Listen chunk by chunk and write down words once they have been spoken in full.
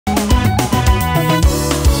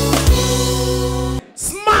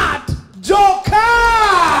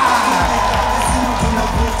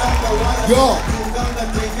Yo. Munganga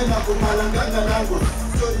tenge na kumalanganga langu.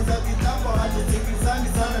 Story za kitambo hatusikizani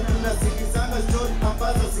sana, tunasikizanga story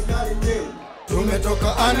ambazo zingali tele.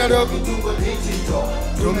 Tumetoka analog, tuko digital.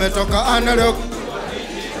 tumetoka analog,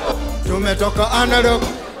 tumetoka analog,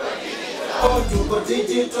 Tuko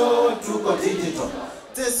digital, tuko digital.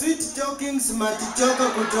 The sweet talking smart choka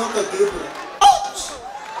kutoka Kibra.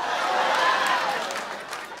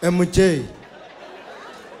 MJ,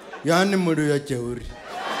 yani mulu ya jeuri.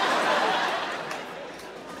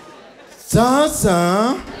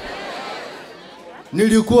 Sasa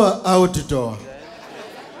nilikuwa outdoor,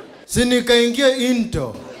 si nikaingia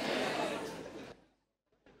indoor.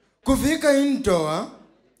 Kufika indoor,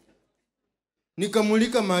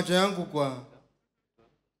 nikamulika macho yangu kwa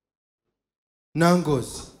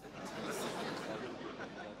nangozi,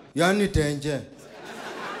 yani tenje,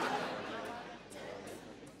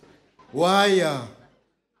 waya,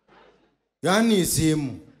 yani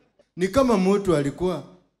simu. Ni kama mtu alikuwa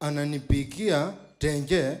ananipikia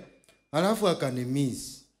tenje alafu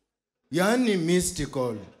akanimiss, yani missed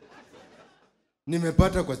call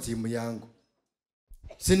nimepata kwa simu yangu.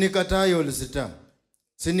 Sinikatayo all-star,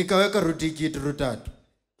 sinikaweka rutikiti rutatu.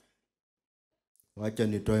 Wacha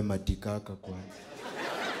nitoe matikaka kwanza.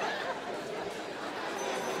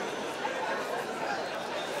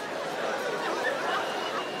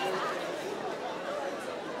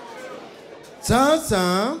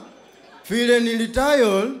 Sasa vile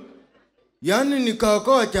nilitayo, yani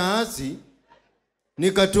nikaokoa chaasi,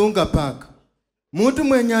 nikatunga paka. Mtu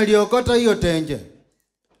mwenye aliokota hiyo tenje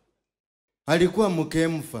alikuwa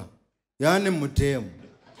mkemfa, yani mtemu.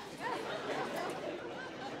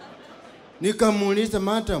 Nikamuuliza,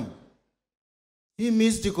 madam, hii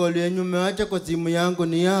missed call yenyu umeacha kwa simu yangu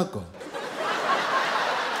ni yako?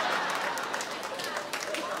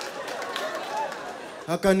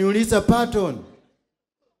 Akaniuliza pattern.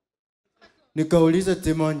 Nikauliza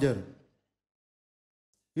Timonjero,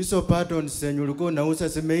 hizo patterns zenyu ulikuwa unauza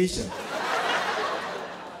zimeisha?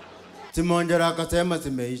 Timonjero akasema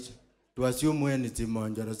zimeisha. Tuassume ni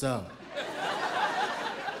Timonjero, sawa?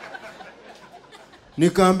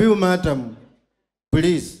 Nikaambiwa, madam,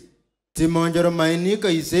 please, Timonjero Mainika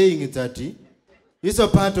is saying that hizo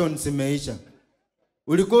patterns zimeisha.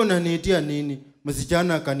 Ulikuwa unaniitia nini?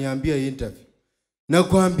 Msichana akaniambia interview.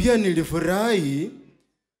 Nakwambia nilifurahi,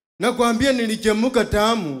 nakwambia nilichemuka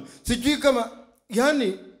tamu. Sijui kama,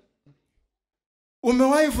 yani,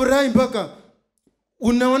 umewahi furahi mpaka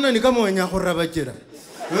unaona ni kama wanyahura bachira.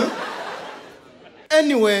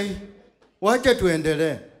 Anyway, wacha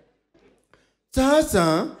tuendelee.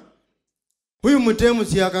 Sasa, huyu mtemu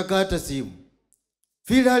si akakata simu.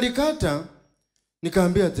 Vile alikata,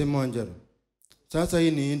 nikaambia Timonjero, sasa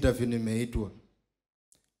hii ni interview nimeitwa.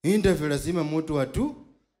 Interview lazima mtu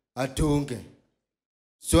atunge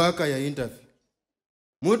swaka ya interview.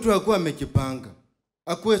 Mtu akuwa amejipanga,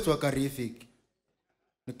 akuwe swakarifiki.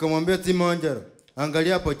 Nikamwambia Timonjero,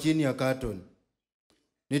 angalia hapo chini ya carton,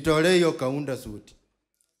 nitolee hiyo kaunda suti.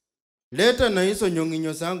 Leta na hizo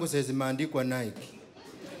nyonginyo zangu zimeandikwa Nike.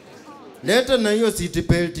 Leta na hiyo seat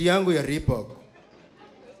belt yangu ya Reebok.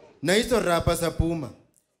 Na hizo rapa za Puma.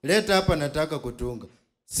 Leta hapa nataka kutunga.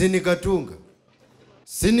 Sinikatunga.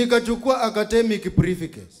 Sinikachukua academic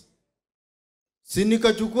briefcase.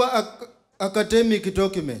 Sinikachukua academic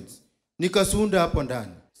documents. Nikasunda hapo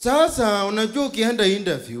ndani. Sasa unajua ukienda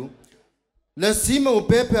interview, lazima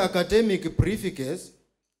upepe academic briefcase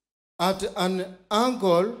at an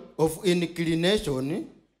angle of inclination.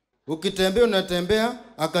 Ukitembea unatembea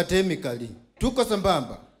academically. Tuko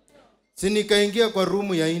sambamba. Sinikaingia kwa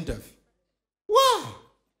room ya interview. Wow!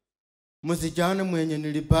 Msichana mwenye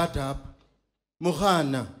nilipata hapa,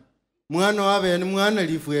 mwana wawe ni mwana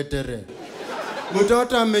lifuetere.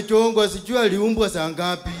 Mtoto amechongwa, sijui aliumbwa saa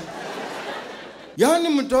ngapi. Yani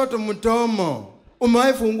mtoto mtomo.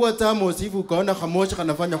 Umaifungua tamo sifu ukaona kamoshi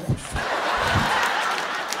kanafanya kufu.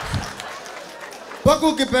 Paka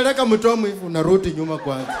ukipeleka mtomo hivi unarudi nyuma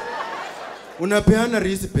kwanza. Unapeana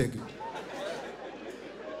respect.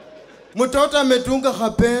 Mtoto ametunga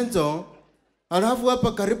kapenzo, alafu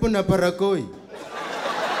hapa karibu na Barakoi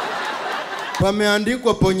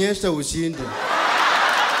pameandikwa ponyesha ushindi.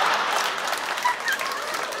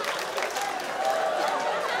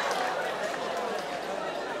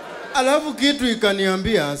 Alafu kitu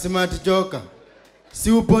ikaniambia, smart joka,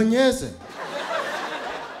 si uponyeze.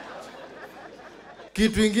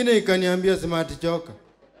 Kitu ingine ikaniambia, smart joka,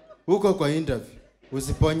 uko kwa interview,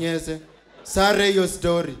 usiponyeze. Sare hiyo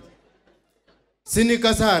story.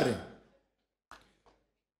 Sinikasare.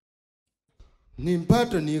 Ni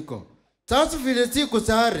mpato niko. Sasa vile siku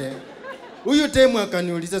sare, huyu temu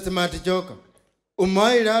akaniuliza, smart joka,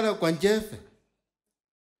 umailala kwa njefe?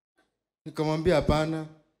 Nikamwambia hapana,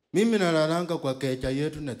 mimi nalalanga kwa kecha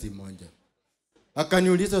yetu na Timonja.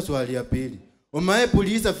 Akaniuliza swali ya pili,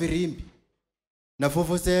 umaepuliza firimbi na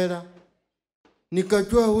fofosera?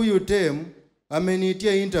 Nikajua huyu temu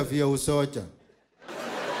ameniitia interview ya usocha.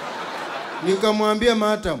 Nikamwambia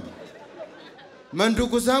madam,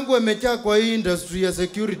 mandugu zangu wamejaa kwa hii industry ya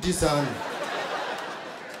security sana.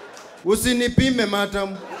 Usinipime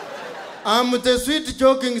madam. I'm the sweet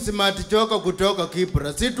joking smart joker kutoka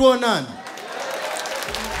Kibra. Situonani.